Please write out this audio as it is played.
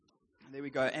There we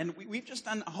go. And we've just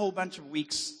done a whole bunch of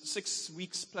weeks, 6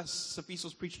 weeks plus.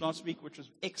 Sophisos preached last week, which was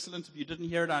excellent. If you didn't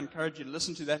hear it, I encourage you to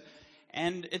listen to that.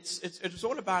 And it's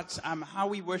all about how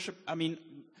we worship,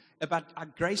 about our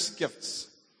grace gifts.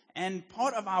 And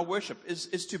part of our worship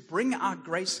is to bring our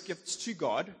grace gifts to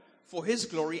God for His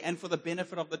glory and for the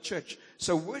benefit of the church.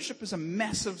 So worship is a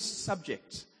massive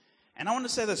subject. And I want to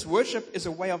say this, worship is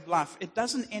a way of life. It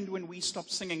doesn't end when we stop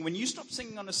singing. When you stop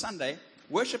singing on a Sunday,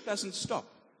 worship doesn't stop.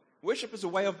 Worship is a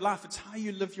way of life. It's how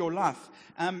you live your life.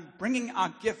 Bringing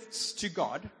our gifts to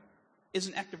God is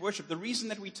an act of worship. The reason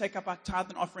that we take up our tithe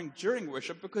and offering during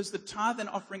worship, because the tithe and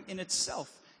offering in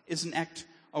itself is an act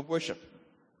of worship.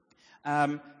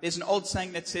 There's an old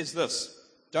saying that says this: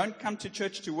 don't come to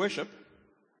church to worship,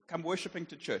 come worshiping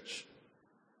to church.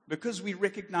 Because we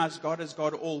recognize God as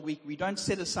God all week, we don't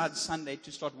set aside Sunday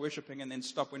to start worshiping and then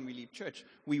stop when we leave church.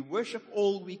 We worship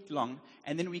all week long,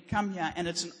 and then we come here, and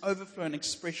it's an overflow and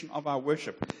expression of our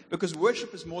worship. Because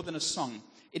worship is more than a song.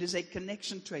 It is a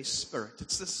connection to a spirit.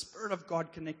 It's the Spirit of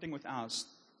God connecting with ours.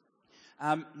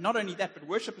 Not only that, but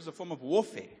worship is a form of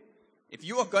warfare. If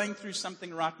you are going through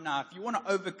something right now, if you want to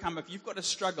overcome, if you've got a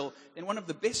struggle, then one of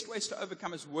the best ways to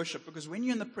overcome is worship. Because when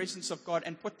you're in the presence of God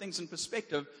and put things in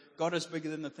perspective, God is bigger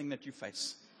than the thing that you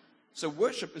face. So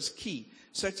worship is key.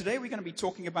 So today we're going to be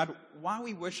talking about why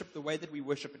we worship the way that we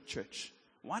worship at church.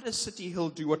 Why does City Hill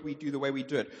do what we do the way we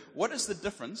do it? What is the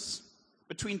difference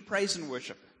between praise and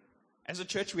worship? As a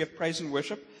church, we have praise and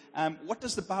worship. What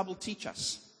does the Bible teach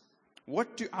us?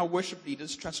 What do our worship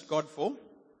leaders trust God for?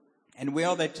 And where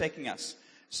are they taking us?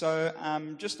 So,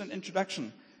 just an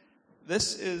introduction.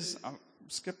 This is, I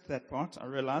skipped that part, I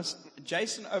realized.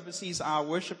 Jason oversees our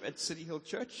worship at City Hill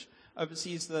Church,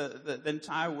 oversees the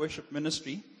entire worship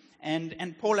ministry.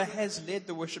 And Paula has led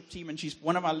the worship team, and she's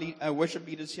one of our worship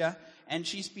leaders here. And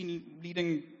she's been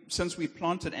leading since we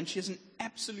planted, and she has an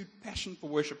absolute passion for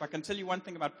worship. I can tell you one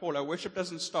thing about Paula: worship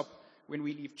doesn't stop when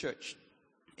we leave church.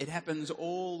 It happens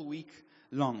all week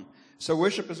long. So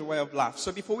worship is a way of life.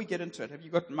 So before we get into it, have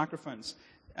you got microphones?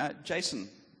 Jason,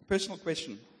 personal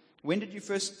question. When did you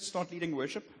first start leading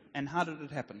worship, and how did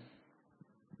it happen?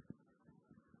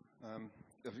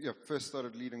 First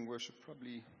started leading worship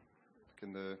probably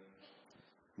in the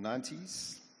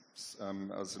 90s. I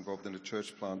was involved in a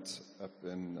church plant up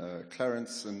in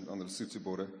Clarence and on the Lesotho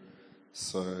border.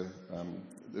 So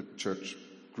the church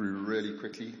grew really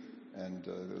quickly, and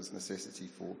there was necessity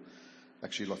for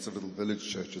actually lots of little village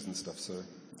churches and stuff. So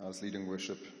I was leading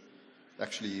worship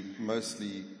actually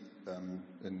mostly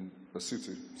in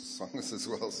Lesotho songs as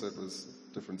well, so it was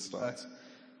different styles.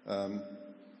 And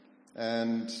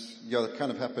that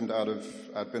kind of happened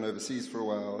I'd been overseas for a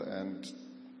while and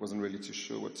wasn't really too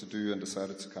sure what to do, and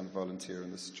decided to kind of volunteer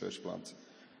in this church plant,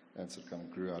 and so it kind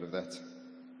of grew out of that.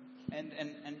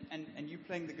 And you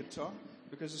playing the guitar?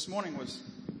 Because this morning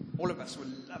all of us were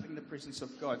loving the presence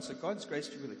of God. So God's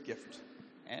graced you with a gift.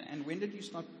 And when did you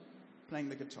start playing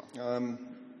the guitar? When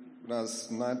I was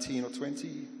 19 or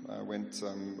 20, I went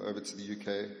over to the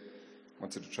UK,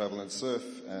 wanted to travel and surf,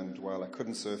 and while I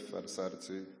couldn't surf, I decided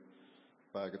to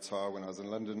buy a guitar when I was in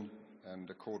London and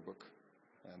a chord book,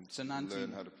 and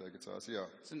learn how to play guitars. Yeah.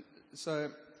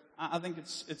 So I think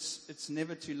it's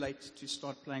never too late to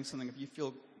start playing something if you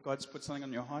feel God's put something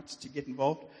on your heart to get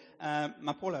involved.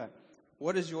 Paula,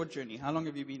 what is your journey? How long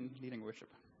have you been leading worship?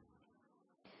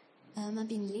 I've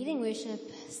been leading worship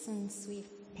since we've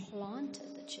planted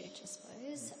the church, I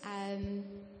suppose.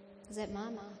 Is that my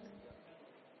mark?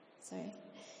 Sorry.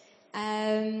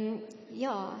 I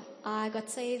got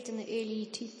saved in the early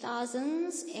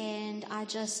 2000s, and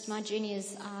my journey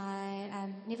is I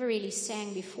never really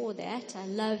sang before that. I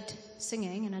loved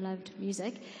singing and I loved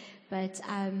music, but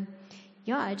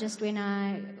when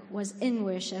I was in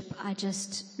worship, I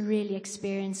just really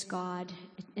experienced God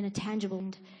in a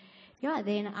tangible.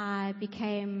 Then I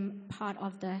became part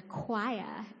of the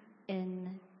choir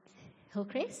in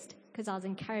Hillcrest because I was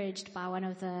encouraged by one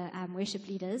of the worship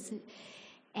leaders.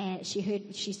 And she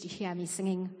used to hear me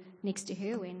singing next to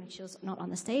her when she was not on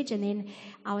the stage. And then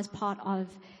I was part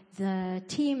of the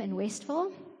team in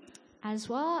Westville as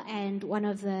well. And one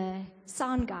of the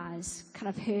sound guys kind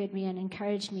of heard me and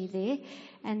encouraged me there.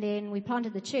 And then we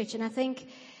planted the church. And I think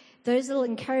those little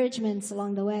encouragements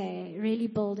along the way really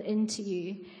build into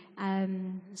you.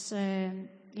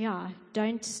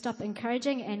 Don't stop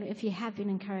encouraging. And if you have been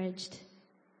encouraged,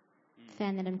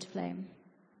 fan that into flame.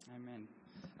 Amen.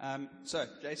 So,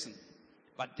 Jason,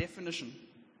 by definition,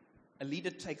 a leader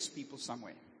takes people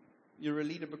somewhere. You're a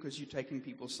leader because you're taking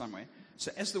people somewhere.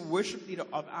 So as the worship leader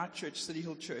of our church, City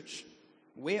Hill Church,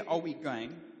 where are we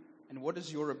going, and what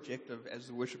is your objective as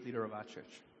the worship leader of our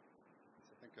church?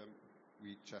 I think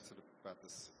we chatted about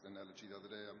this analogy the other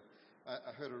day.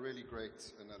 I heard a really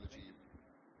great analogy.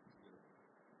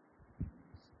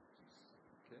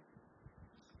 Okay.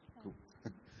 Cool.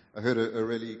 I heard a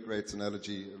really great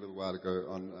analogy a little while ago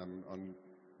on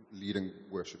leading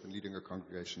worship and leading a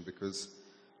congregation, because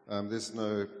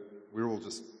we're all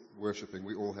just worshiping.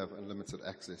 We all have unlimited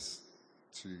access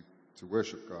to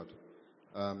worship God.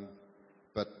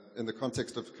 But in the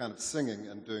context of kind of singing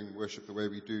and doing worship the way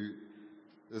we do,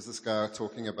 there's this guy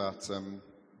talking about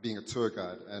being a tour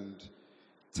guide and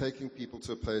taking people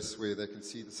to a place where they can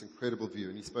see this incredible view.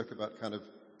 And he spoke about kind of,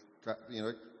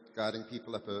 guiding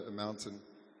people up a mountain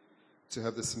to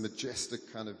have this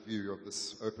majestic kind of view of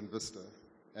this open vista.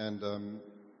 And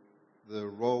the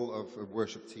role of a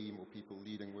worship team or people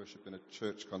leading worship in a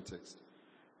church context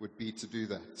would be to do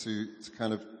that, to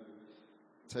kind of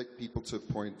take people to a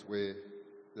point where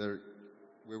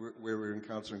we're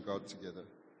encountering God together.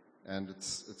 And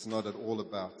it's not at all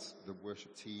about the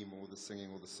worship team or the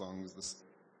singing or the songs.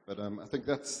 But I think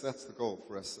that's the goal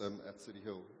for us at City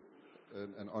Hill.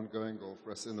 An ongoing goal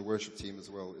for us in the worship team as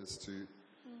well is to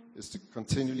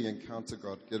continually encounter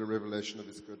God, get a revelation of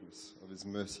His goodness, of His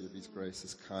mercy, of His grace,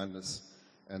 His kindness,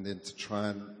 and then to try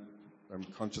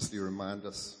and consciously remind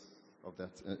us of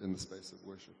that in the space of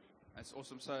worship. That's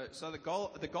awesome. So the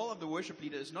goal of the worship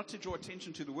leader is not to draw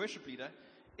attention to the worship leader.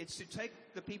 It's to take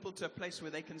the people to a place where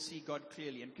they can see God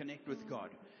clearly and connect with God.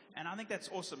 And I think that's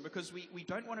awesome, because we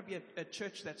don't want to be a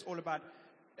church that's all about,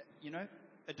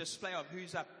 a display of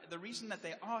who's up. The reason that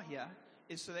they are here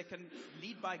is so they can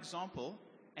lead by example.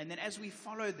 And then as we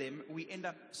follow them, we end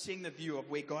up seeing the view of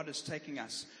where God is taking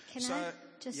us. Can I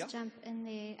just jump in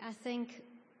there? I think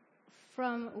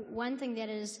from one thing that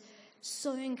is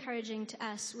so encouraging to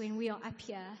us when we are up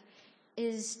here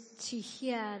is to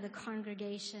hear the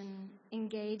congregation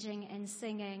engaging and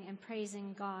singing and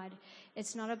praising God.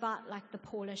 It's not about like the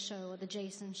Paula show or the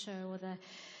Jason show or the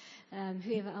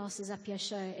whoever else is up here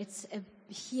show. It's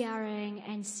hearing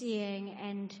and seeing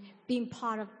and being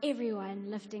part of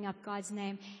everyone lifting up God's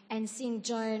name, and seeing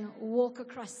Joan walk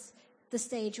across the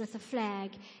stage with a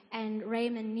flag, and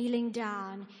Raymond kneeling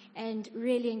down and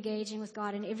really engaging with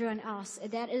God, and everyone else.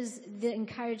 That is the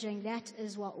encouraging. That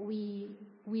is what we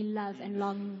love and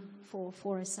long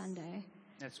for a Sunday.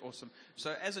 That's awesome.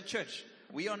 So as a church,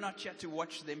 we are not here to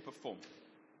watch them perform.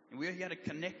 We're here to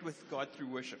connect with God through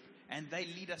worship. And they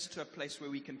lead us to a place where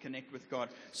we can connect with God.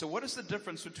 So what is the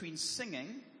difference between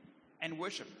singing and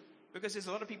worship? Because there's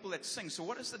a lot of people that sing. So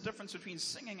what is the difference between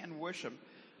singing and worship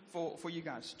for you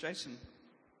guys? Jason?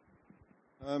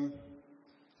 The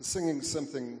singing is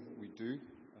something we do.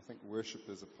 I think worship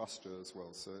is a posture as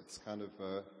well. So it's kind of,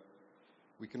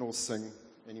 we can all sing.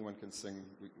 Anyone can sing.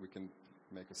 We can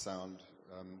make a sound.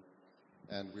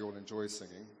 And we all enjoy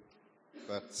singing.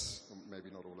 But maybe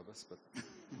not all of us, but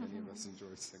many of us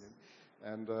enjoy singing.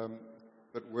 And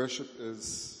but worship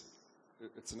it's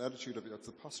an attitude it's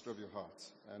a posture of your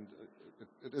heart, and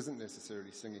it isn't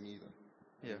necessarily singing either.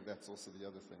 Yeah. And that's also the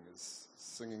other thing, is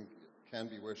singing can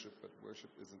be worship, but worship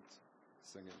isn't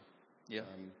singing. Yeah.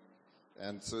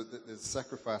 And so there's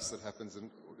sacrifice that happens, and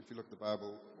if you look at the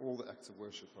Bible, all the acts of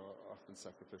worship are often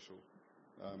sacrificial.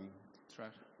 That's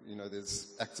right.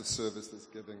 There's acts of service, there's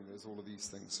giving, there's all of these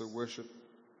things. So worship,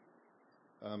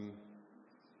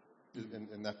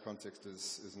 in that context,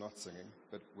 is not singing.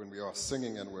 But when we are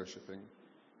singing and worshiping,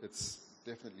 it's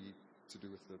definitely to do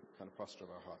with the kind of posture of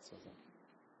our hearts, I think.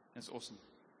 That's awesome.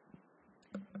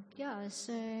 Yeah,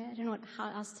 so I don't know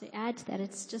how else to add to that.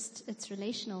 It's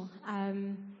relational.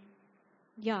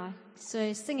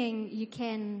 So singing, you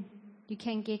can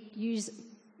use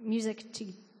music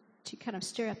to kind of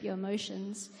stir up your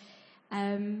emotions.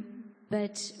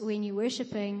 But when you're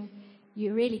worshiping,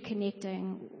 you're really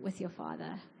connecting with your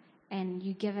Father, and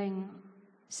you're giving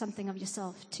something of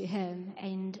yourself to Him,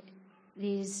 and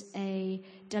there's a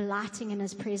delighting in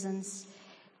His presence.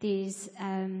 There's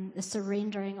the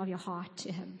surrendering of your heart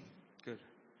to Him. Good.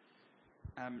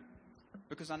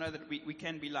 Because I know that we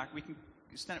can be like, we can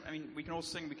stand, we can all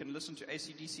sing, we can listen to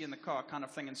AC/DC in the car kind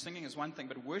of thing, and singing is one thing,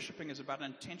 but worshiping is about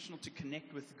intentional to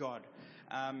connect with God.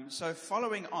 So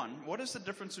following on, what is the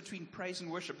difference between praise and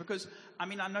worship? Because, I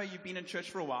know you've been in church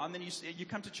for a while, and then you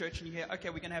come to church and you hear, okay,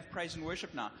 we're going to have praise and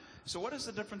worship now. So what is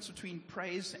the difference between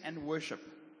praise and worship?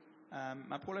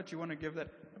 Paula, do you want to give that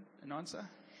an answer?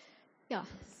 Yeah,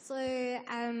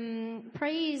 so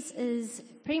praise is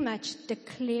pretty much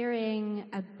declaring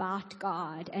about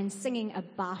God and singing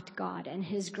about God and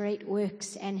His great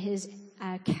works and His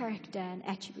character and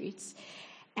attributes.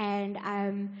 And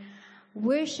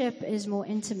worship is more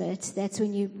intimate. That's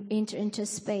when you enter into a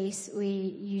space where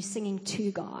you're singing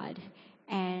to God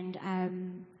and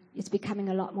it's becoming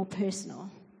a lot more personal.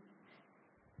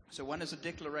 So one is a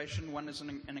declaration, one is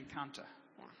an encounter.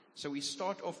 Yeah. So we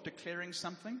start off declaring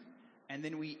something, and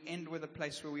then we end with a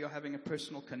place where we are having a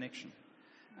personal connection.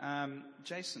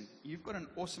 Jason, you've got an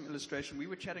awesome illustration. We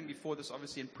were chatting before this,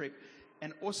 obviously, in prep.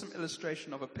 An awesome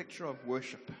illustration of a picture of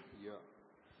worship. Yeah.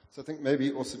 So I think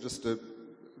maybe also just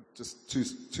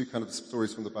two kind of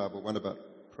stories from the Bible, one about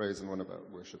praise and one about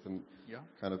worship, and Yeah.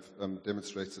 kind of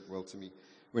demonstrates it well to me.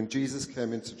 When Jesus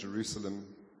came into Jerusalem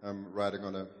riding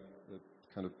on a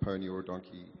kind of pony or a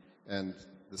donkey, and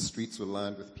the streets were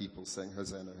lined with people saying,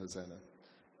 Hosanna, Hosanna.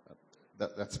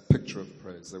 That's a picture of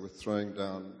praise. They were throwing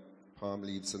down palm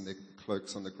leaves and their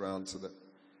cloaks on the ground so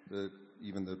that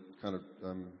even the kind of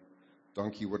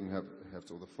donkey wouldn't have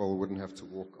to, or the foal wouldn't have to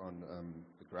walk on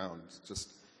the ground.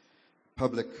 Just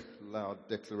public, loud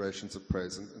declarations of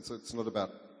praise. And so it's not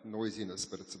about noisiness,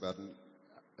 but it's about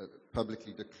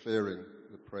publicly declaring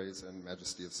the praise and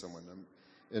majesty of someone.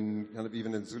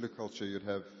 Even in Zulu culture, you'd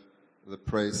have the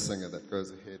praise singer that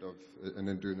goes ahead of an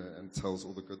Induna and tells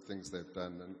all the good things they've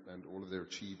done and all of their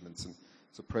achievements. And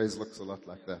so praise looks a lot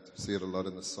like that. You see it a lot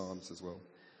in the Psalms as well.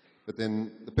 But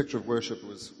then the picture of worship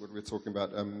was what we were talking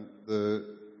about.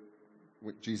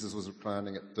 Jesus was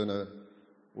reclining at dinner,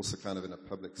 also kind of in a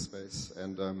public space.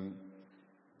 And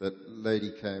that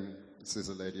lady came, it says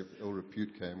a lady of ill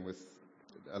repute came with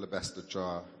an alabaster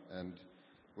jar, and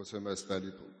was her most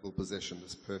valuable possession,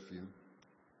 this perfume.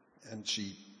 And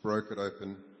she broke it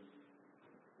open,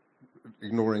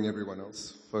 ignoring everyone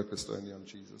else, focused only on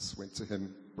Jesus, went to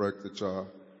him, broke the jar,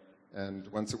 and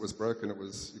once it was broken,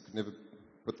 you could never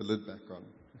put the lid back on.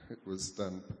 It was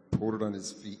done. Poured it on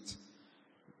his feet,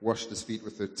 washed his feet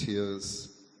with her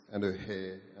tears and her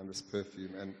hair and this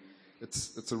perfume. And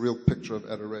it's a real picture of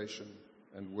adoration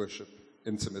and worship,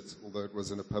 intimate, although it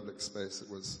was in a public space. It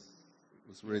was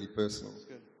really personal. That's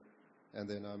good. And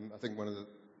then I think one of the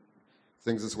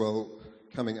things as well,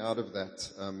 coming out of that,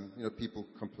 people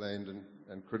complained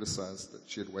and criticized that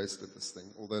she had wasted this thing,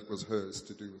 although it was hers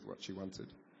to do with what she wanted.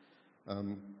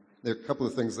 There are a couple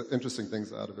of interesting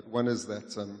things out of it. One is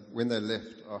that when they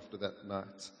left after that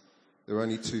night, there were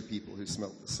only two people who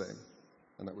smelled the same,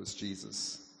 and that was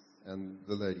Jesus and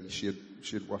the lady. She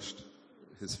had washed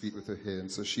his feet with her hair,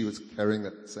 and so she was carrying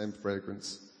that same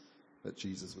fragrance that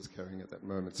Jesus was carrying at that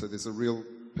moment. So there's a real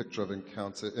picture of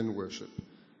encounter in worship.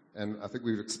 And I think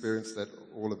we've experienced that,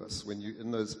 all of us. When you in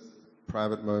those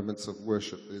private moments of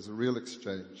worship, there's a real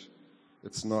exchange.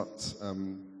 It's not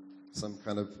some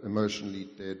kind of emotionally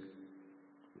dead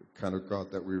kind of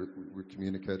God that we're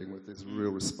communicating with. There's a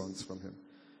real response from him.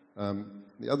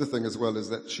 The other thing as well is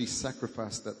that she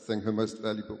sacrificed that thing, her most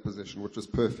valuable possession, which was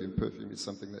perfume. Perfume is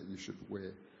something that you should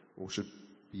wear or should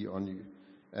be on you.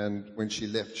 And when she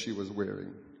left, she was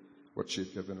wearing what she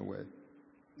had given away.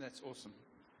 That's awesome.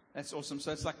 That's awesome.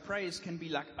 So it's like praise can be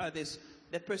like,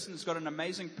 that person's got an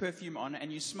amazing perfume on, and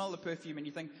you smell the perfume and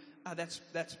you think,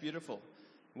 that's beautiful.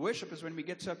 Worship is when we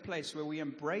get to a place where we're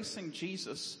embracing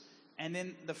Jesus, and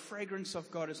then the fragrance of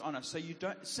God is on us. So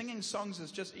singing songs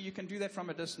is just, you can do that from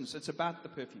a distance. It's about the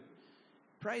perfume.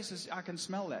 Praise is, I can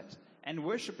smell that. And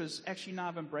worship is, actually now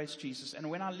I've embraced Jesus, and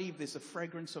when I leave, there's a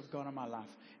fragrance of God in my life.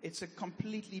 It's a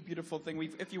completely beautiful thing.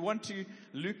 If you want to,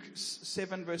 Luke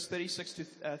 7 verse 36 to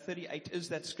 38 is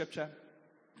that scripture.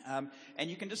 And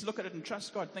you can just look at it and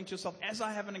trust God. Think to yourself, as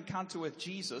I have an encounter with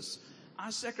Jesus, I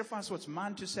sacrifice what's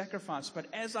mine to sacrifice. But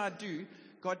as I do,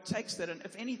 God takes that, and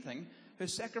if anything, her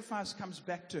sacrifice comes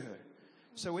back to her.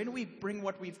 So when we bring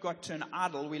what we've got to an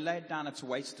idol, we lay it down, it's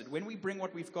wasted. When we bring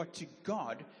what we've got to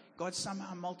God, God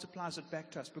somehow multiplies it back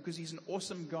to us, because he's an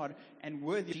awesome God and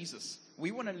worthy of Jesus.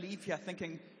 We want to leave here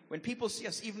thinking, when people see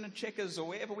us, even in Checkers or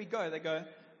wherever we go, they go,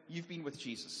 you've been with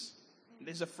Jesus.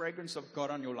 There's a fragrance of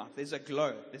God on your life. There's a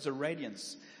glow. There's a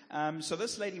radiance. So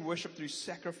this lady worshiped through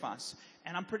sacrifice.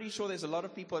 And I'm pretty sure there's a lot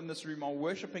of people in this room are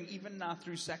worshiping even now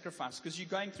through sacrifice, because you're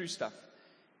going through stuff.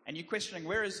 And you're questioning,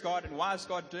 where is God, and why is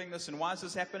God doing this, and why is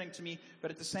this happening to me?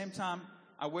 But at the same time,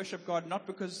 I worship God not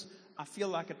because I feel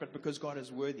like it, but because God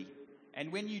is worthy.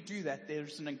 And when you do that,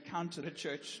 there's an encounter at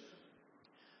church.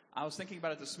 I was thinking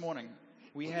about it this morning.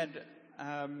 We had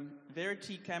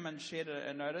Verity came and shared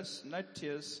a notice, no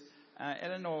tears.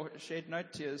 Eleanor shared no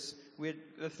tears. We had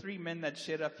the three men that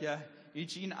shared up here,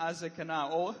 Eugene, Isaac, and I.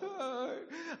 All,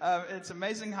 it's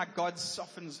amazing how God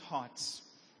softens hearts.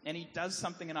 And he does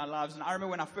something in our lives. And I remember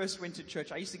when I first went to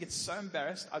church, I used to get so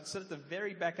embarrassed. I'd sit at the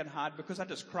very back and hide, because I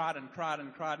just cried and cried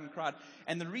and cried and cried.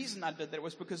 And the reason I did that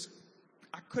was because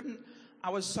I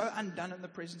was so undone in the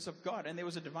presence of God. And there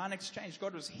was a divine exchange.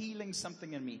 God was healing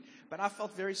something in me. But I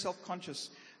felt very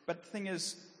self-conscious. But the thing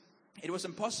is, it was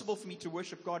impossible for me to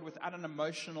worship God without an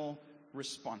emotional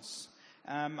response.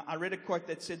 I read a quote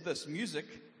that said this: music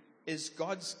is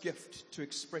God's gift to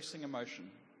expressing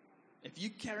emotion. If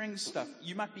you're carrying stuff,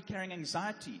 you might be carrying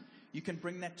anxiety, you can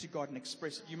bring that to God and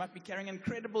express it. You might be carrying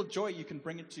incredible joy, you can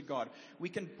bring it to God. We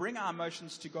can bring our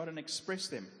emotions to God and express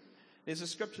them. There's a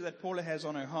scripture that Paula has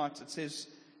on her heart. It says,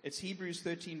 it's Hebrews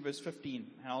 13 verse 15,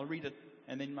 and I'll read it,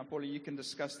 and then Paula, you can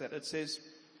discuss that. It says,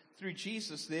 through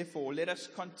Jesus, therefore, let us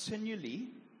continually,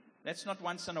 that's not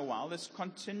once in a while, let's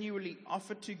continually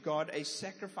offer to God a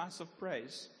sacrifice of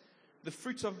praise, the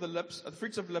fruits of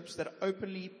lips that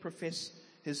openly profess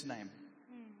His name.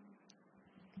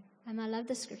 I love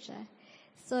the scripture.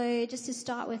 So just to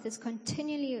start with, it's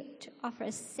continually to offer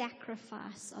a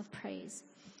sacrifice of praise.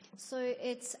 So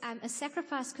it's a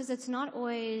sacrifice because it's not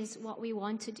always what we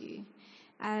want to do.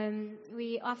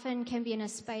 We often can be in a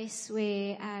space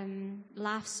where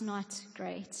life's not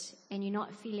great and you're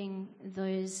not feeling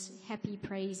those happy,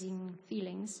 praising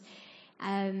feelings.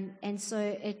 And so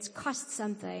it costs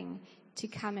something to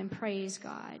come and praise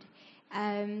God.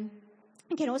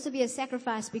 It can also be a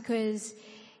sacrifice because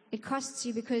it costs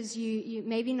you because you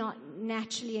maybe not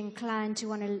naturally inclined to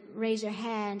want to raise your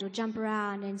hand or jump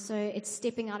around, and so it's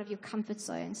stepping out of your comfort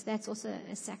zone. So that's also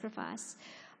a sacrifice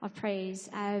of praise.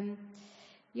 And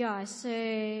we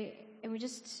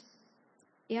just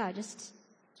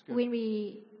when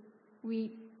we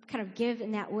kind of give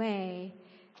in that way,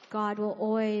 God will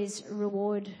always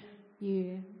reward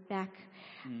you back.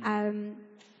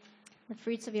 The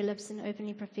fruits of your lips and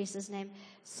openly profess His name.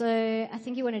 So I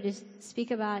think you wanted to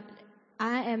speak about,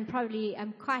 I'm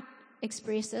quite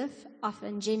expressive,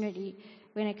 often, generally,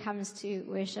 when it comes to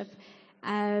worship.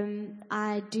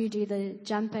 I do the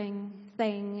jumping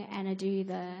thing, and I do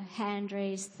the hand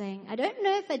raise thing. I don't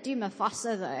know if I do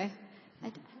Mufasa, though.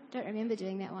 I don't remember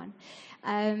doing that one.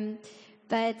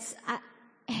 But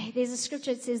there's a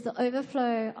scripture that says, the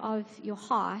overflow of your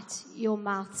heart, your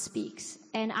mouth speaks.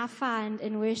 And I find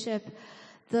in worship,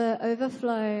 the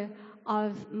overflow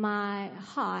of my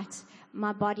heart,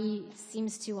 my body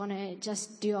seems to want to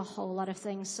just do a whole lot of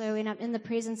things. So when I'm in the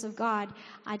presence of God,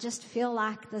 I just feel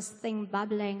like this thing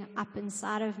bubbling up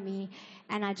inside of me,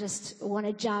 and I just want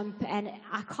to jump, and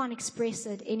I can't express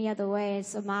it any other way.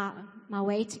 So my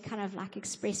way to kind of like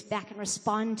express back and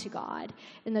respond to God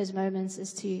in those moments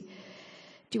is to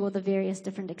do all the various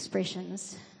different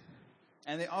expressions.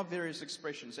 And there are various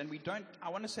expressions. And I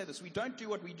want to say this, we don't do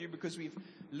what we do because we've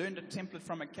learned a template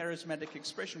from a charismatic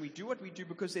expression. We do what we do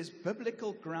because there's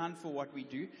biblical ground for what we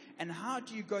do. And how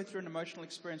do you go through an emotional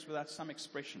experience without some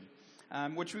expression?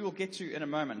 Which we will get to in a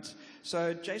moment.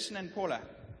 So Jason and Paula,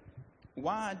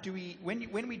 why do we,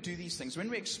 when we do these things, when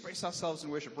we express ourselves in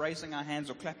worship, raising our hands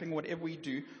or clapping, whatever we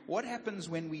do, what happens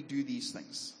when we do these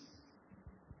things?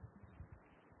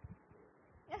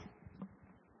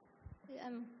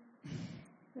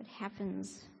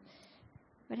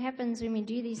 What happens when we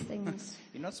do these things?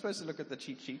 You're not supposed to look at the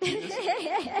cheat sheet.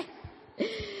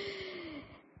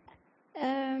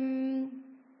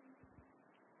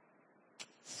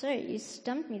 Sorry, you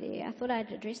stumped me there. I thought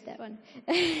I'd addressed that one.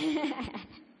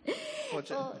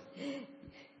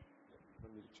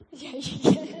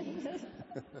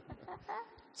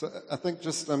 So I think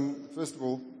just first of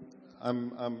all,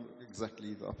 I'm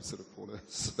exactly the opposite of Paula.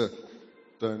 So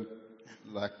don't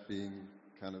like being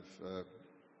kind of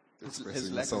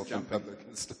expressing myself in public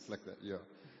and stuff like that. Yeah.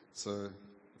 So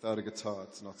without a guitar,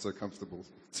 it's not so comfortable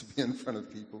to be in front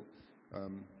of people.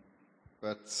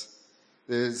 But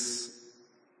if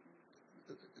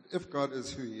God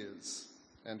is who He is,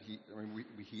 and He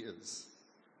is,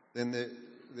 then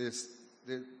these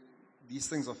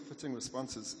things are fitting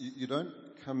responses. You don't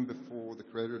come before the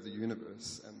Creator of the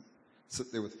universe and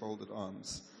sit there with folded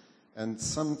arms. And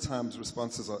sometimes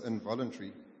responses are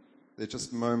involuntary. They're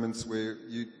just moments where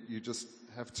you just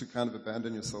have to kind of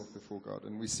abandon yourself before God.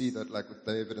 And we see that like with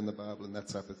David in the Bible and that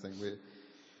type of thing, where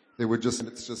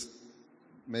it's just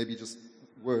maybe just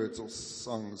words or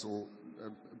songs or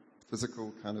a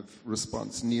physical kind of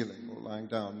response, kneeling or lying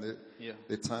down. There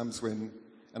are times when,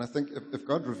 and I think if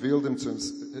God revealed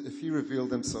if He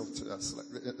revealed Himself to us, like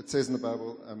it says in the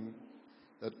Bible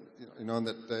that on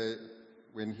that day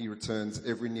when He returns,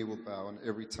 every knee will bow and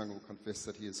every tongue will confess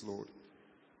that He is Lord.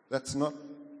 That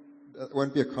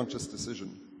won't be a conscious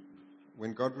decision.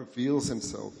 When God reveals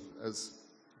Himself as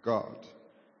God,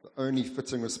 the only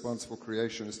fitting response for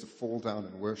creation is to fall down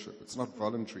and worship. It's not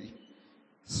voluntary.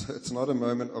 So it's not a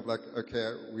moment of like,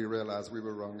 okay, we realize we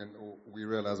were wrong, or we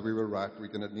realize we were right, we're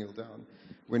going to kneel down.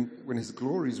 When His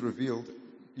glory is revealed,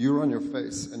 you're on your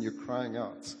face and you're crying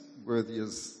out, worthy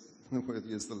is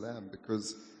the Lamb,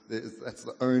 because that's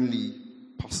the only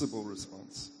possible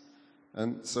response.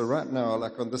 And so right now,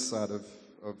 like on this side of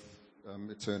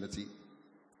eternity,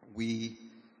 we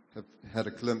have had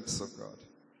a glimpse of God.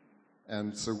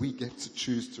 And so we get to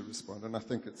choose to respond. And I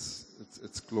think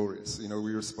it's glorious. You know,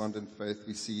 we respond in faith.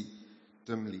 We see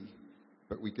dimly,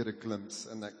 but we get a glimpse.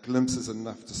 And that glimpse is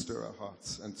enough to stir our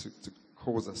hearts and to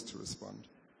cause us to respond.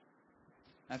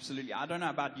 Absolutely. I don't know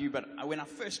about you, but when I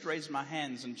first raised my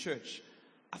hands in church,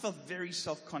 I felt very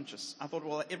self-conscious. I thought,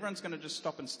 well, everyone's going to just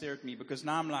stop and stare at me, because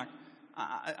now I'm like,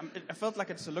 I felt like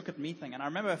it's a look at me thing. And I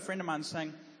remember a friend of mine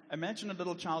saying, imagine a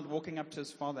little child walking up to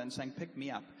his father and saying, pick me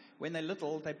up. When they're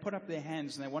little, they put up their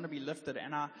hands and they want to be lifted.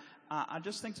 And I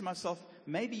just think to myself,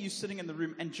 maybe you're sitting in the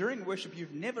room and during worship,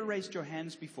 you've never raised your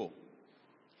hands before.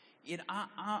 Yet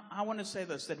I want to say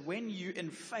this, that when you in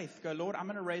faith go, Lord, I'm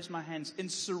going to raise my hands in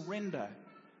surrender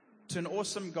to an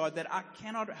awesome God that I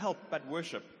cannot help but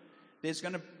worship,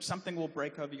 something will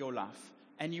break over your life.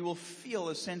 And you will feel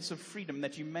a sense of freedom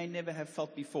that you may never have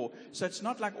felt before. So it's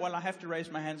not like, well, I have to raise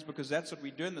my hands because that's what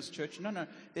we do in this church. No.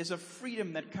 There's a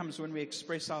freedom that comes when we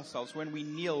express ourselves, when we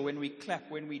kneel, when we clap,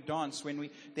 when we dance,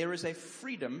 there is a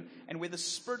freedom. And where the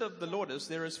Spirit of the Lord is,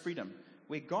 there is freedom.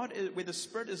 Where the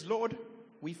Spirit is Lord,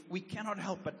 we cannot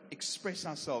help but express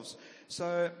ourselves.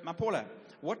 So, Paula,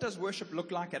 what does worship look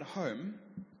like at home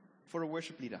for a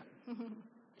worship leader?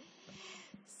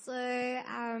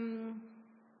 So,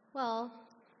 well,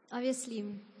 obviously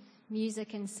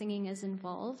music and singing is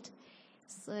involved.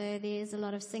 So there's a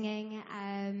lot of singing,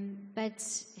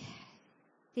 but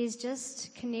there's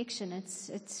just connection.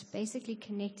 It's basically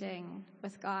connecting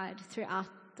with God throughout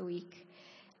the week.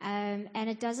 And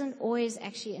it doesn't always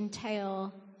actually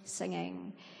entail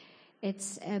singing.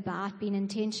 It's about being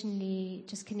intentionally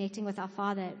just connecting with our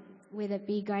Father, whether it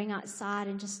be going outside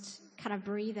and just kind of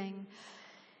breathing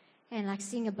and like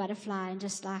seeing a butterfly and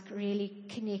just like really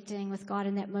connecting with God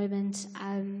in that moment,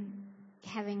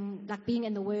 having like being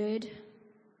in the Word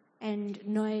and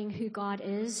knowing who God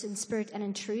is in spirit and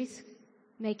in truth,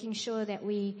 making sure that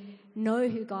we know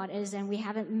who God is and we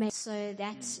haven't made so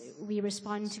that we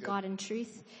respond to God in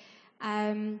truth.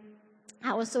 I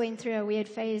also went through a weird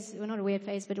phase, well, not a weird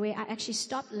phase, but where I actually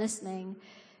stopped listening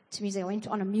to music. I went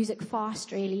on a music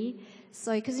fast, really.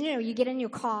 So, because, you know, you get in your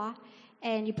car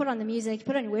and you put on the music, you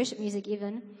put on your worship music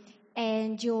even,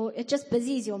 and it just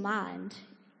busies your mind.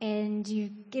 And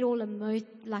you get all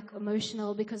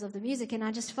emotional because of the music. And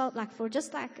I just felt like for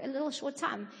just like a little short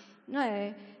time,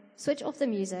 no, switch off the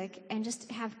music and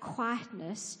just have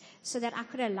quietness so that I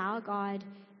could allow God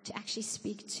to actually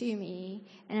speak to me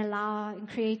and allow and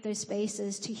create those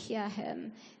spaces to hear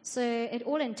Him. So it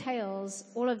all entails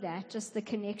all of that, just the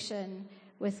connection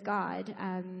with God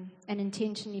and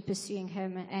intentionally pursuing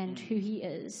Him and who He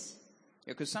is.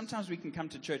 Yeah, because sometimes we can come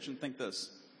to church and think this,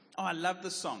 oh, I love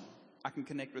this song. I can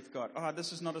connect with God. Oh,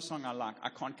 this is not a song I like. I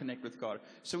can't connect with God.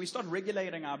 So we start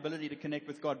regulating our ability to connect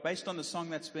with God based on the song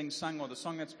that's being sung or the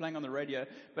song that's playing on the radio.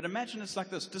 But imagine it's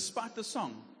like this. Despite the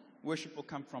song, worship will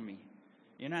come from me.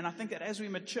 You know, and I think that as we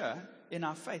mature in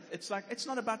our faith, it's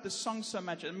not about the song so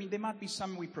much. I mean, there might be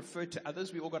some we prefer to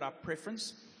others. We all got our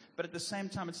preference. But at the same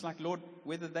time, it's like, Lord,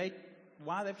 why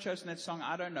they've chosen that song,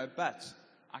 I don't know. But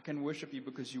I can worship you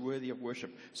because you're worthy of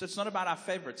worship. So it's not about our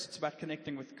favorites. It's about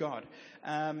connecting with God.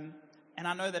 And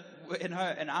I know that in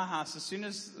our house, as soon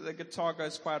as the guitar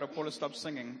goes quiet or Paula stops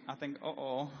singing, I think,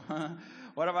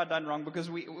 what have I done wrong? Because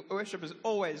worship is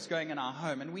always going in our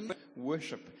home, and we need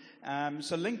worship.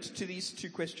 So linked to these two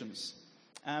questions,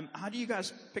 how do you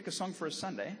guys pick a song for a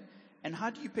Sunday, and how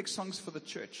do you pick songs for the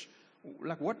church?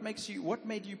 Like, what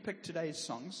made you pick today's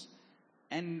songs,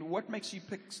 and what makes you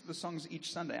pick the songs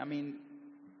each Sunday? I mean,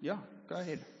 yeah, go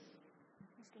ahead.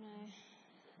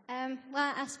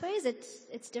 Well, I suppose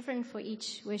it's different for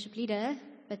each worship leader,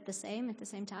 but the same at the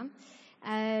same time.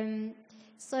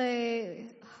 So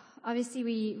obviously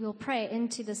we will pray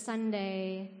into the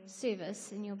Sunday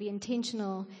service, and you'll be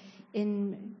intentional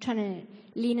in trying to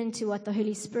lean into what the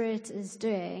Holy Spirit is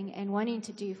doing and wanting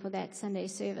to do for that Sunday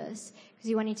service, because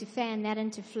you're wanting to fan that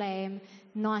into flame,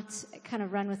 not kind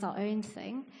of run with our own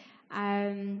thing.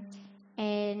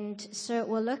 And so it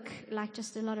will look like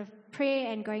just a lot of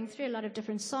prayer and going through a lot of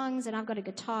different songs. And I've got a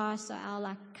guitar, so I'll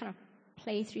like kind of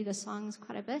play through the songs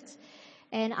quite a bit.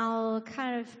 And I'll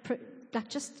kind of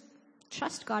just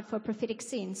trust God for a prophetic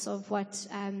sense of what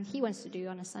He wants to do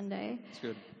on a Sunday. That's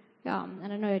good. Yeah, I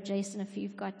don't know, Jason, if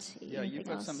you've got anything you've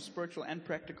got else. some spiritual and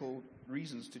practical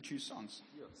reasons to choose songs.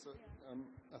 Yeah, so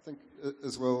I think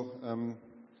as well,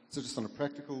 so just from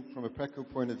a practical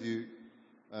point of view,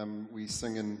 we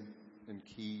sing in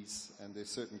keys, and there's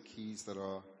certain keys that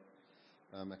are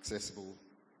accessible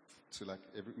to like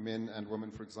men and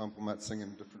women, for example, might sing in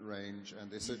a different range, and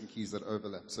there's certain keys that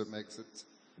overlap, so it makes it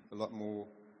a lot more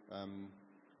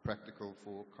practical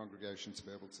for congregation to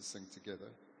be able to sing together,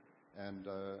 and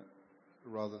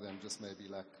rather than just maybe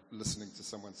like listening to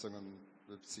someone sing on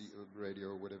the radio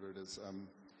or whatever it is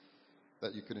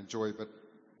that you can enjoy. But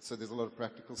so there's a lot of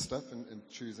practical stuff in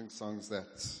choosing songs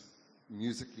that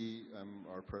musically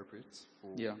are appropriate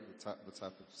for the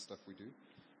type of stuff we do.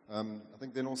 I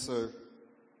think then also,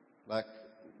 like,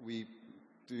 we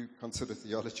do consider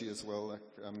theology as well. Like,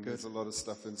 there's a lot of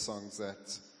stuff in songs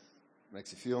that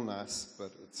makes you feel nice,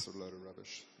 but it's a load of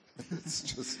rubbish. It's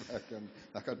just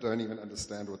like I don't even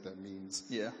understand what that means.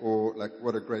 Yeah. Or like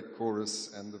what a great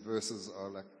chorus, and the verses are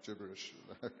like gibberish,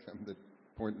 like they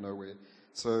point nowhere.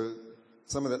 So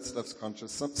some of that stuff's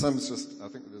conscious. Some's just, I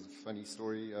think there's a funny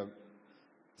story.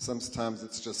 Sometimes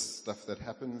it's just stuff that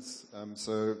happens.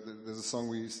 So there's a song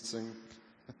we used to sing.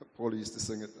 Paula used to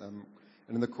sing it, and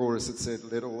in the chorus it said,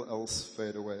 "Let all else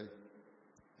fade away."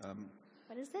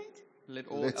 What is that? Let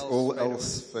all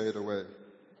else fade away.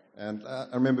 And I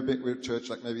remember being at church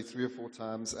like maybe 3 or 4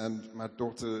 times, and my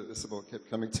daughter Isabel kept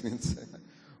coming to me and saying,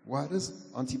 "Why does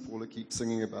Auntie Paula keep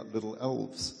singing about little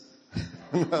elves?"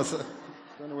 And I was like,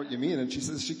 "I don't know what you mean." And she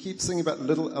says, "She keeps singing about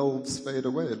little elves fade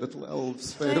away, little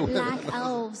elves fade away." Don't like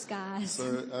elves, guys.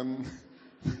 So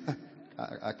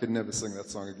I could never sing that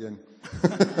song again.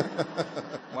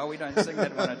 Why we don't sing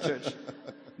that one at church?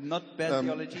 Not bad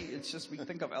theology, it's just we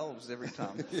think of elves every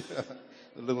time. Yeah,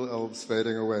 the little elves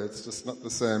fading away. It's just not the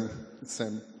same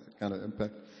kind of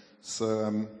impact.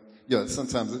 So,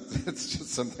 sometimes it's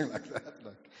just something like that.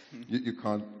 Like you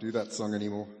can't do that song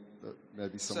anymore. But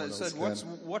maybe someone else can. So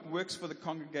what works for the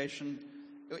congregation?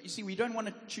 You see, we don't want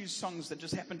to choose songs that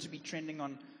just happen to be trending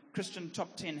on Christian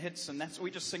top 10 hits, and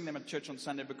we just sing them at church on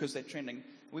Sunday because they're trending.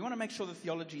 We want to make sure the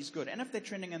theology is good. And if they're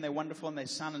trending and they're wonderful and they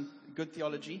sound in good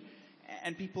theology,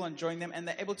 and people are enjoying them, and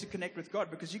they're able to connect with God,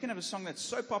 because you can have a song that's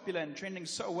so popular and trending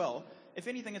so well, if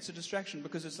anything, it's a distraction,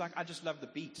 because it's like, I just love the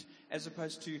beat, as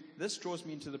opposed to, this draws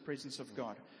me into the presence of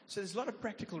God. So there's a lot of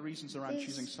practical reasons around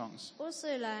choosing songs.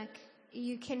 Also, like,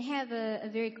 you can have a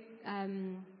very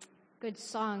good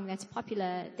song that's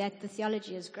popular, that the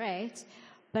theology is great,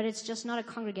 but it's just not a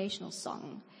congregational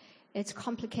song. It's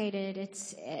complicated,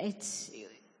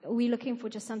 we're looking for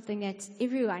just something that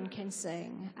everyone can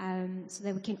sing, so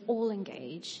that we can all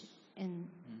engage in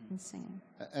singing.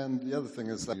 And the other thing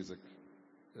is like music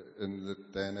in the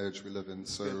day and age we live in.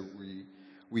 So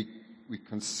we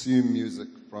consume music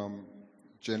from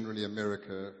generally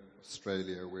America,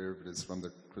 Australia, wherever it is, from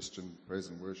the Christian praise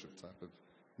and worship type of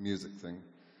music thing.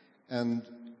 And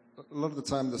a lot of the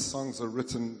time the songs are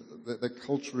written, they're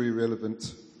culturally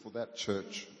relevant for that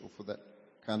church or for that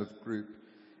kind of group.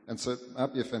 And so it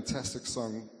might be a fantastic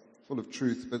song full of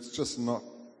truth, but it's just not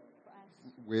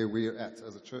where we're at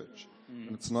as a church.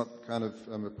 And it's not kind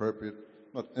of appropriate,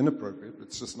 not inappropriate, but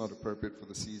it's just not appropriate for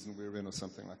the season we're in or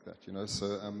something like that, you know.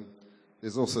 So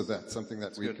there's also that, something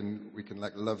that we can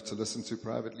like love to listen to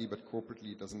privately, but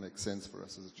corporately it doesn't make sense for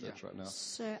us as a church right now.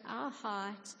 So our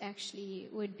heart actually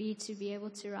would be to be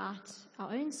able to write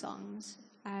our own songs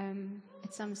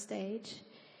at some stage.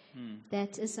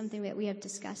 That is something that we have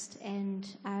discussed, and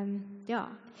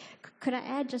could I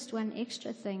add just one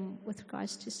extra thing with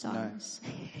regards to songs?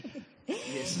 No.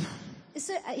 Yes.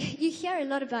 So you hear a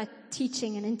lot about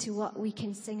teaching and into what we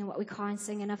can sing and what we can't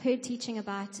sing, and I've heard teaching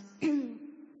about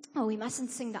we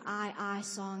mustn't sing the I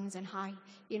songs and how,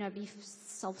 be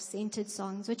self-centered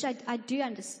songs, which I do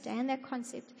understand that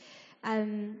concept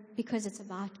because it's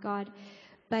about God.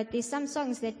 But there's some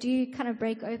songs that do kind of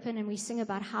break open and we sing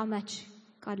about how much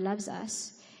God loves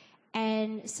us.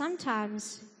 And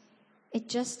sometimes it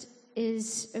just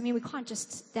is, we can't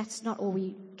just, that's not all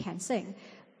we can sing.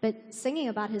 But singing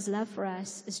about his love for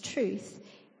us is truth,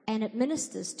 and it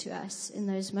ministers to us in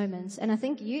those moments. And I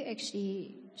think you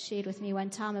actually shared with me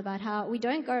one time about how we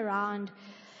don't go around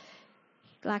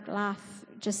like life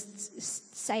just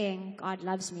saying, God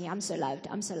loves me, I'm so loved,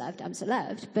 I'm so loved, I'm so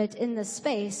loved. But in the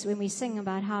space when we sing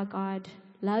about how God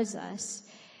loves us,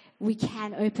 we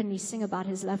can openly sing about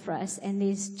his love for us, and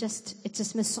it's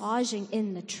just massaging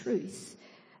in the truth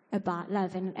about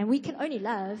love. And we can only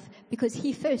love because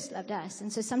he first loved us.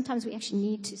 And so sometimes we actually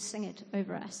need to sing it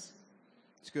over us.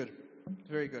 It's good.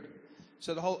 Very good.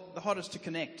 So the heart is to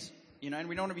connect, and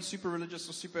we don't want to be super religious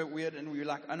or super weird, and we're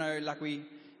like, we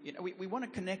want to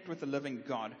connect with the living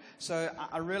God. So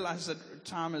I realize that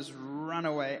time has run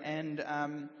away, and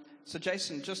so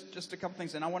Jason, just a couple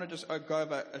things, and I want to just go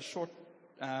over a short,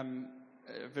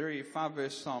 very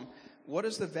 5-verse psalm. what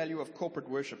is the value of corporate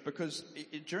worship? Because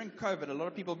during COVID, a lot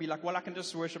of people will be like, well, I can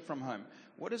just worship from home.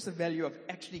 What is the value of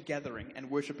actually gathering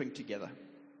and worshiping together?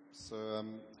 So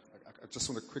I just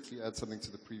want to quickly add something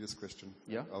to the previous question.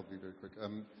 Yeah. I'll be very quick.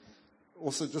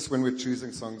 Also, just when we're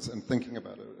choosing songs and thinking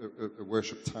about a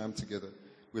worship time together,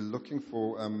 we're looking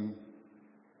for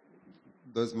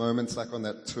those moments like on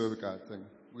that tour guide thing.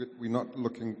 We're not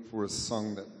looking for a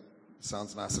song that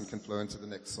sounds nice and can flow into the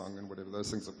next song and whatever. Those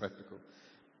things are practical.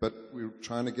 But we're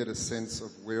trying to get a sense of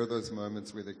where are those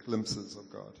moments where there are glimpses of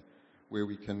God, where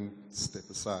we can step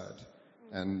aside.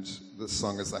 And the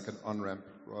song is like an on-ramp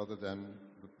rather than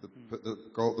the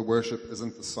goal. The worship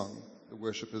isn't the song. The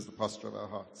worship is the posture of our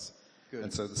hearts. Good.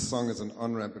 And so the song is an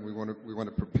on-ramp, and we want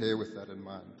to prepare with that in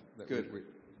mind. That Good. We're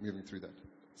moving through that.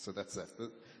 So that's that.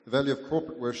 The value of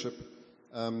corporate worship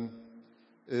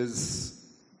is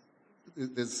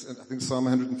there's, I think, Psalm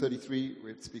 133,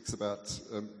 where it speaks about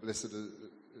blessed.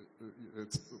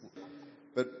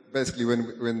 But basically,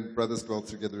 when brothers dwell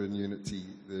together in unity,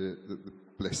 the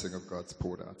blessing of God's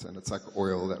poured out, and it's like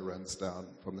oil that runs down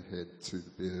from the head to the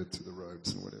beard to the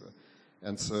robes and whatever.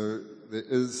 And so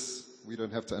we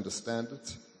don't have to understand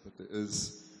it, but there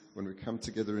is, when we come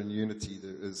together in unity,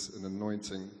 there is an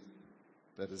anointing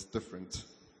that is different,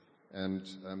 and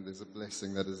there's a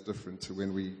blessing that is different to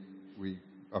when we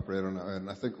operate on our own.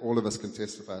 I think all of us can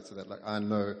testify to that. Like, I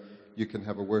know you can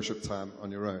have a worship time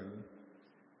on your own,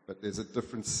 but there's a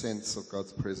different sense of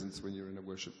God's presence when you're in a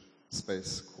worship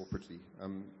space corporately.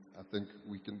 I think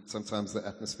sometimes the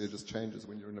atmosphere just changes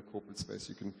when you're in a corporate space.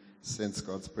 You can sense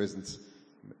God's presence,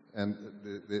 and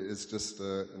there is just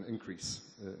an increase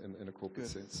in a corporate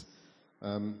sense.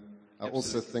 I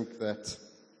also think that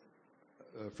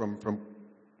from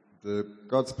the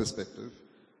God's perspective,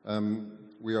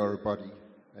 we are a body,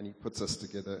 and He puts us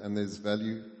together, and there's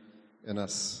value in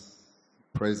us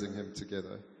praising Him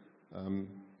together.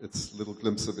 It's a little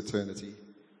glimpse of eternity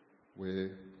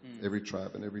where every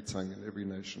tribe and every tongue and every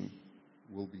nation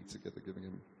will be together giving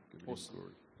Him glory.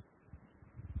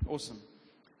 Awesome.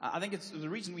 I think it's the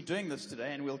reason we're doing this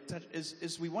today, and we'll touch,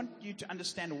 is we want you to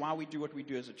understand why we do what we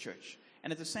do as a church.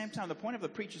 And at the same time, the point of the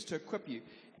preach is to equip you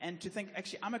and to think,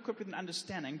 actually, I'm equipped with an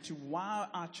understanding to why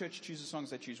our church chooses songs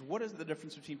they choose. What is the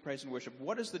difference between praise and worship?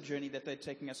 What is the journey that they're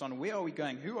taking us on? Where are we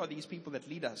going? Who are these people that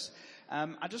lead us?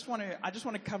 I just want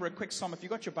to cover a quick psalm. If you've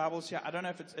got your Bibles here, I don't know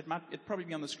if it'd probably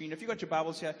be on the screen. If you've got your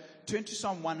Bibles here, turn to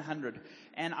Psalm 100.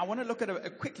 And I want to look at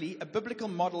a biblical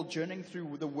model journeying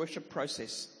through the worship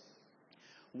process.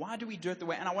 Why do we do it the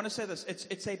way? And I want to say this: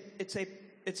 it's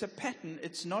a pattern.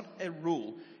 It's not a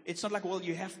rule. It's not like, well,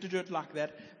 you have to do it like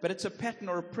that. But it's a pattern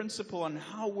or a principle on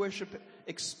how worship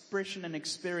expression and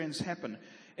experience happen.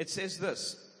 It says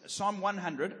this, Psalm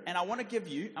 100, and I want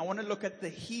to look at the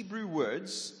Hebrew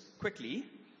words quickly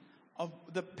of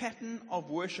the pattern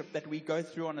of worship that we go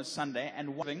through on a Sunday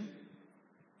and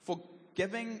for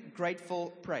giving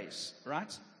grateful praise,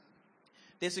 right?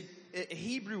 There's a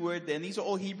Hebrew word there, and these are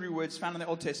all Hebrew words found in the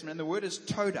Old Testament, and the word is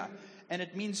toda, and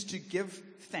it means to give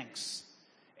thanks.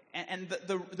 And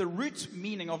the root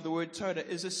meaning of the word toda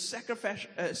is a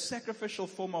sacrificial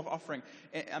form of offering,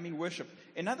 worship.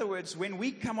 In other words, when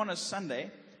we come on a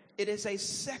Sunday, it is a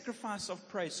sacrifice of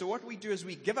praise. So what we do is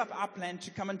we give up our plan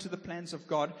to come into the plans of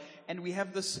God, and we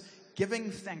have this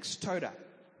giving thanks toda.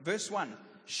 Verse 1,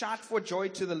 shout for joy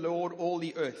to the Lord, all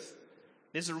the earth.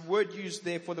 There's a word used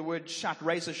there for the word shout,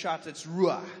 raise a shout, it's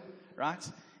ruah, right?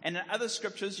 And in other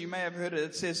scriptures, you may have heard it,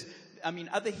 it says,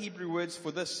 other Hebrew words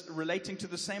for this relating to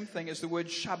the same thing is the word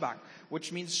shabak,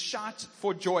 which means shout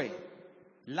for joy,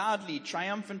 loudly,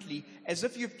 triumphantly, as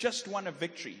if you've just won a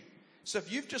victory. So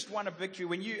if you've just won a victory,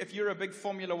 if you're a big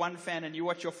Formula One fan and you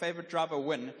watch your favorite driver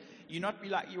win, you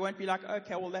won't be like,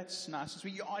 okay, well, that's nice. So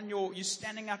you're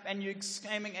standing up and you're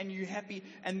exclaiming and you're happy.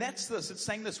 And that's this. It's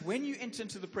saying this. When you enter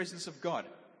into the presence of God,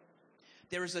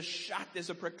 there is a shout, there's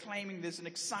a proclaiming, there's an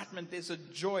excitement, there's a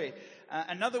joy.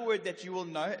 Another word that you will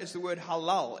know is the word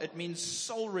halal. It means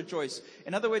soul rejoice.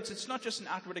 In other words, it's not just an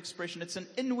outward expression. It's an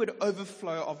inward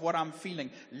overflow of what I'm feeling.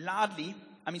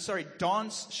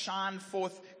 Dance, shine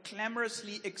forth,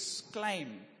 clamorously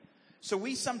exclaim. So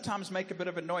we sometimes make a bit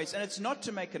of a noise, and it's not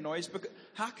to make a noise, but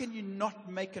how can you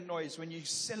not make a noise when you're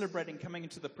celebrating coming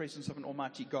into the presence of an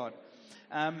almighty God?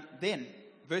 Then,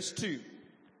 verse 2,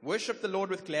 worship the Lord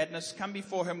with gladness, come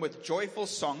before Him with joyful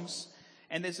songs.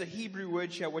 And there's a Hebrew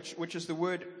word here, which is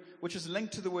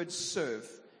linked to the word serve.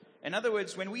 In other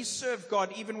words, when we serve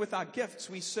God, even with our gifts,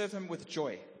 we serve Him with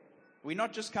joy. We're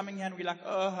not just coming here and we're like,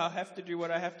 oh, I have to do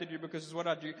what I have to do because it's what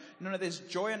I do. No, there's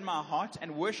joy in my heart,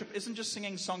 and worship isn't just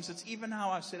singing songs. It's even how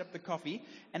I set up the coffee,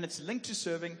 and it's linked to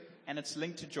serving, and it's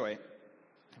linked to joy.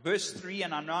 Verse 3,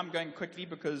 and I know I'm going quickly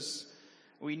because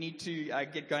we need to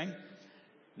get going.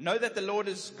 Know that the Lord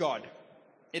is God.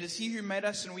 It is He who made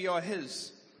us and we are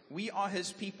His. We are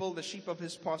His people, the sheep of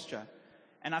His pasture.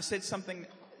 And I said something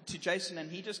to Jason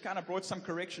and he just kind of brought some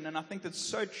correction, and I think that's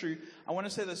so true. I want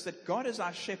to say this, that God is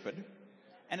our shepherd,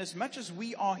 and as much as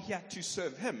we are here to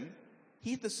serve Him,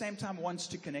 He at the same time wants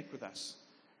to connect with us.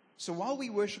 So while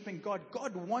we're worshiping God,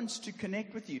 God wants to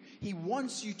connect with you. He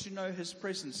wants you to know His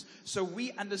presence. So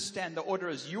we understand the order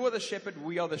is you are the shepherd,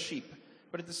 we are the sheep.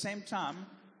 But at the same time,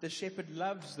 the shepherd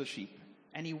loves the sheep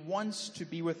and He wants to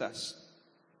be with us.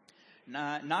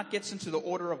 Now it gets into the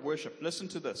order of worship. Listen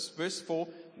to this. Verse 4,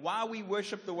 why we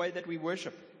worship the way that we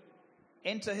worship.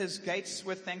 Enter His gates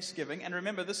with thanksgiving. And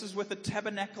remember, this is with the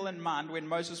tabernacle in mind when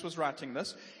Moses was writing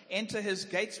this. Enter His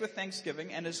gates with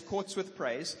thanksgiving and His courts with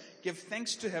praise. Give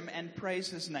thanks to Him and praise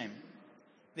His name.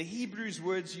 The Hebrews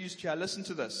words used here, listen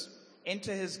to this.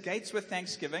 Enter His gates with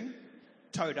thanksgiving,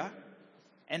 Toda,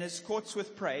 and His courts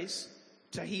with praise,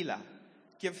 Tehillah.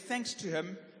 Give thanks to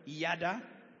Him, Yada,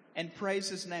 and praise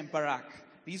His name, Barak.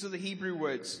 These are the Hebrew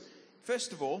words.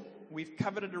 First of all, we've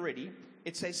covered it already.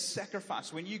 It's a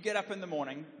sacrifice. When you get up in the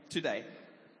morning today.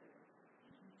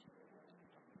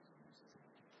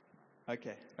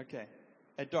 Okay.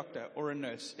 A doctor or a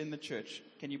nurse in the church,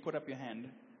 can you put up your hand?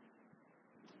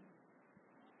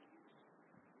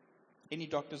 Any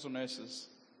doctors or nurses?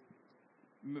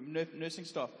 Nursing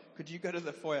staff, could you go to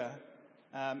the foyer?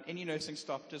 Any nursing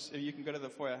staff, just you can go to the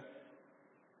foyer.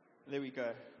 There we go.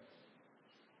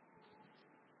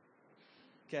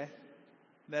 Okay.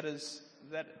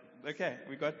 Okay,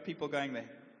 we got people going there.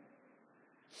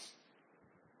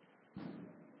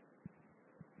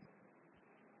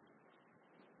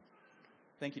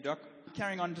 Thank you, Doc.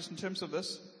 Carrying on just in terms of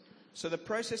this. So the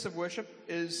process of worship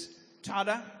is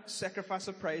Tada, sacrifice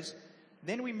of praise.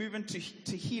 Then we move into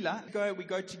Tehillah. We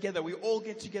go together. We all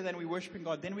get together and we worship in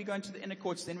God. Then we go into the inner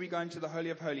courts. Then we go into the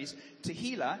Holy of Holies.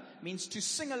 Tehillah means to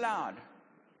sing aloud.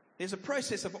 There's a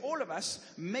process of all of us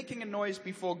making a noise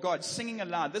before God, singing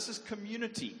aloud. This is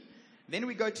community. Then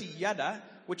we go to Yada,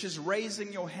 which is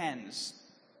raising your hands.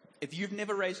 If you've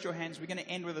never raised your hands, we're going to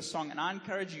end with a song. And I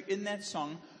encourage you in that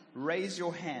song, raise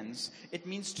your hands. It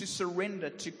means to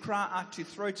surrender, to cry out, to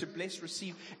throw, to bless,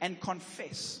 receive, and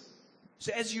confess.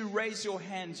 So as you raise your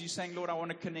hands, you're saying, Lord, I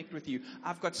want to connect with you.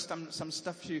 I've got some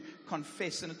stuff to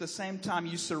confess. And at the same time,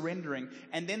 you're surrendering.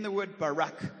 And then the word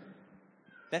Barak.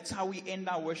 That's how we end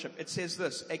our worship. It says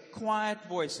this, a quiet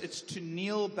voice. It's to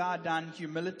kneel, bow down,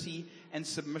 humility, and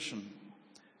submission.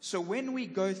 So when we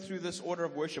go through this order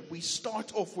of worship, we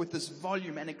start off with this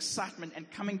volume and excitement and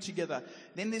coming together.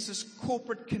 Then there's this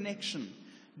corporate connection.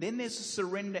 Then there's a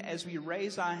surrender as we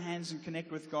raise our hands and connect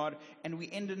with God. And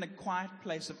we end in a quiet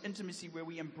place of intimacy where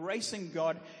we're embracing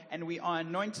God and we are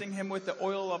anointing Him with the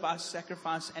oil of our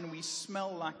sacrifice and we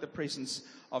smell like the presence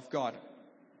of God.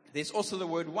 There's also the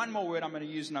word, one more word I'm going to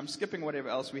use, and I'm skipping whatever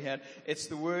else we had. It's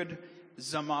the word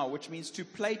zamar, which means to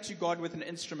play to God with an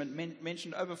instrument,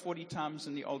 mentioned over 40 times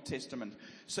in the Old Testament.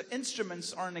 So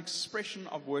instruments are an expression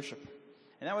of worship.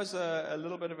 And that was a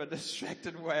little bit of a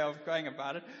distracted way of going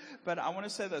about it. But I want to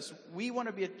say this. We want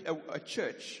to be a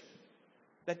church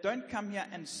that don't come here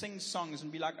and sing songs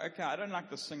and be like, okay, I don't like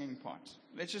the singing part.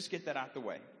 Let's just get that out the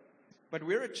way. But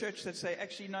we're a church that say,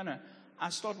 actually, no, I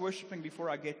start worshiping before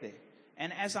I get there.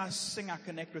 And as I sing, I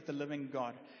connect with the living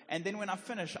God. And then when I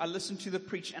finish, I listen to the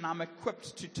preach and I'm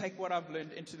equipped to take what I've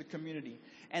learned into the community.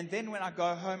 And then when I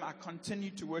go home, I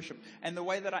continue to worship. And the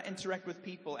way that I interact with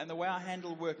people and the way I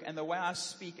handle work and the way I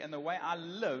speak and the way I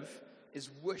live is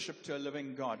worship to a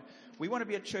living God. We want to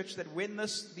be a church that when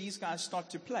these guys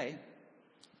start to play,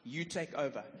 you take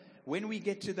over. When we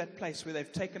get to that place where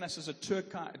they've taken us as a tour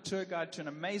guide to an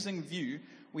amazing view,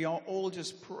 we are all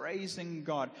just praising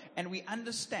God. And we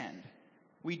understand.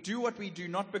 We do what we do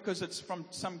not because it's from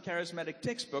some charismatic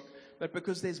textbook, but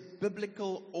because there's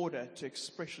biblical order to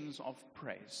expressions of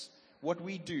praise. What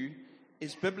we do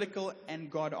is biblical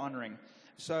and God-honoring.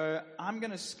 So I'm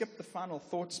going to skip the final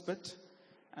thoughts bit,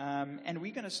 and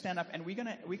we're going to stand up and we're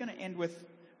going to end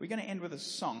with a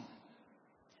song.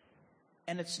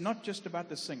 And it's not just about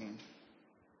the singing,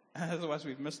 otherwise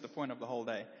we've missed the point of the whole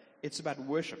day. It's about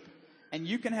worship. And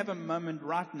you can have a moment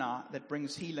right now that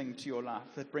brings healing to your life,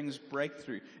 that brings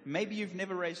breakthrough. Maybe you've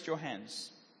never raised your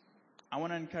hands. I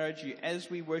want to encourage you, as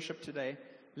we worship today,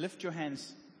 lift your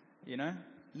hands,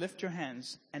 lift your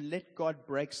hands and let God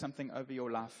break something over your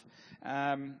life.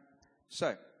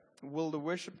 So, will the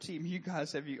worship team, you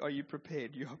guys, are you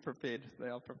prepared? You are prepared. They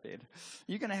are prepared.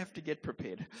 You're going to have to get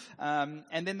prepared.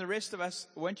 And then the rest of us,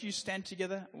 won't you stand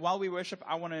together while we worship?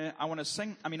 I want to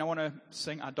sing.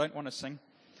 I don't want to sing.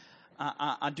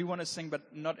 I do want to sing,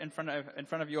 but not in front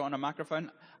of you on a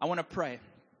microphone. I want to pray.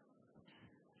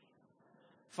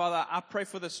 Father, I pray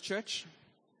for this church,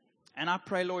 and I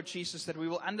pray, Lord Jesus, that we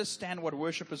will understand what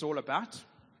worship is all about.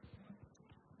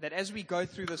 That as we go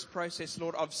through this process,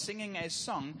 Lord, of singing a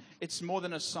song, it's more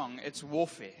than a song. It's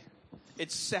warfare.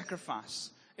 It's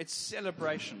sacrifice. It's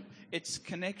celebration. It's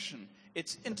connection.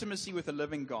 It's intimacy with the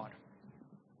living God.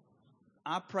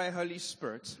 I pray, Holy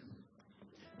Spirit,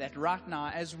 that right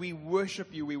now, as we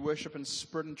worship you, we worship in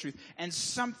spirit and truth. And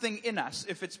something in us,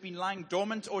 if it's been lying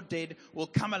dormant or dead, will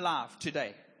come alive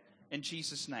today. In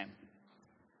Jesus' name.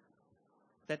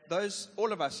 That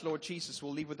all of us, Lord Jesus,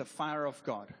 will leave with the fire of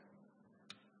God.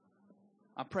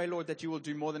 I pray, Lord, that you will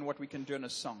do more than what we can do in a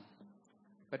song.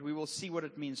 But we will see what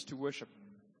it means to worship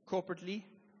corporately,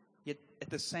 yet at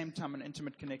the same time an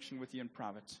intimate connection with you in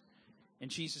private. In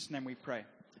Jesus' name we pray.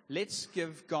 Let's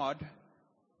give God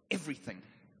everything,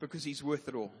 because he's worth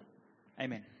it all.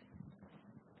 Amen.